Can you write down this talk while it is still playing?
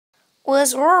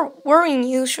was worrying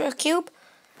you, Srry?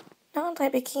 Now that I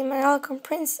became an eloquent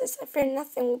princess, I fear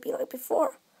nothing will be like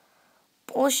before.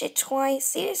 Bullshit, Twilight.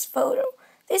 See this photo.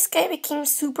 This guy became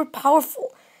super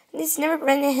powerful, and this never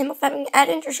prevented him of having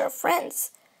adventures or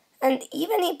friends. And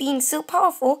even he being so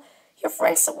powerful, your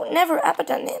friends would never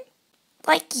abandon him.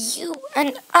 Like you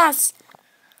and us.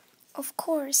 Of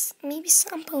course, maybe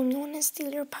some people want to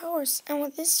steal your powers, and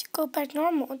with this you go back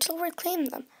normal until we reclaim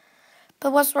them.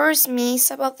 But what worries me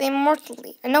is about the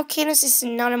immortality. I know Cadence is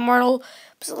not immortal,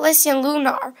 but Celestia and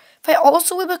Luna are. If I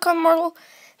also will become immortal,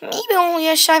 maybe only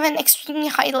I shall have an extremely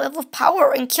high level of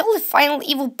power and kill the final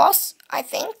evil boss, I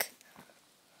think.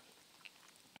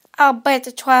 I'll bet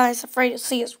the Twilight's afraid to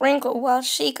see his wrinkle while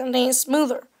she continues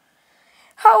smoother.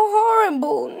 How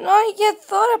horrible! Not yet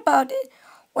thought about it.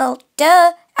 Well,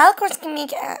 duh. Alicorns can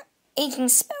make aging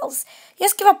spells.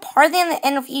 Just give a party at the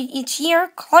end of each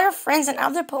year, call your friends and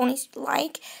other ponies you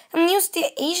like, and use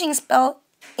the aging spell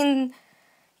in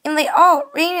reading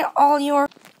all your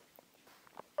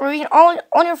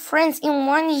friends in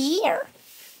 1 year.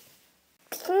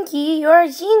 Pinkie, you're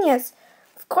a genius.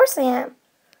 Of course I am.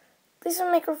 This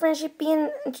will make our friendship be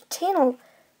entertaining.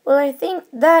 Well, I think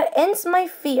that ends my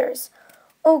fears.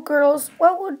 Oh, girls,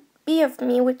 what would be of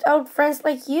me without friends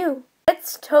like you?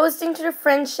 Let's toasting to the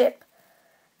friendship,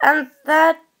 and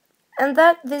that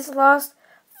this lasts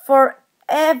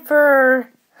forever.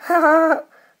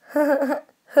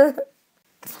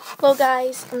 Well,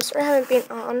 guys, I'm sorry I haven't been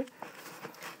on,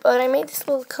 but I made this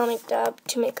little comic dub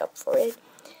to make up for it.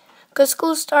 Because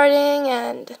school's starting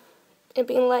and it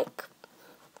being like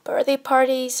birthday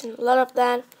parties and a lot of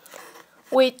that,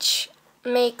 which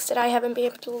makes that I haven't been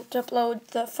able to upload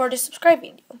the further subscribe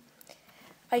video.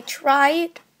 I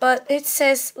tried, but it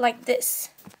says like this.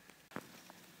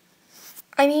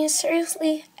 I mean,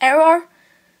 seriously, error?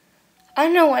 I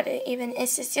don't know what it even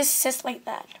is, it just says like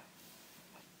that.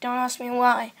 Don't ask me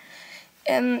why.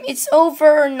 It's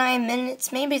over 9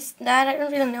 minutes, maybe it's that, I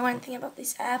don't really know anything about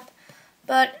this app,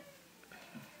 but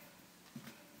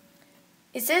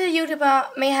it says that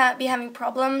YouTube may be having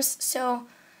problems, so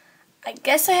I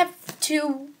guess I have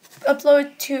to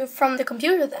upload from the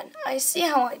computer then. I see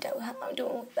how I'm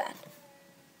doing with that.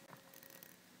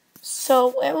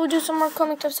 So I will do some more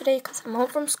comic dubs today because I'm home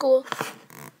from school.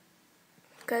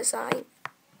 Because I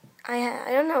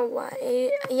don't know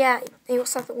why. Yeah, it was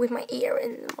something with my ear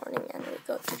in the morning, and we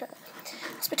go to the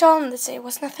hospital and they say it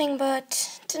was nothing,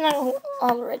 but did not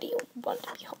already want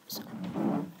to be home, so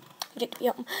I did be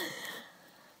home.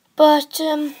 But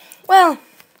well,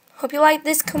 hope you like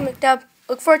this comic dub.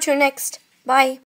 Look forward to your next. Bye.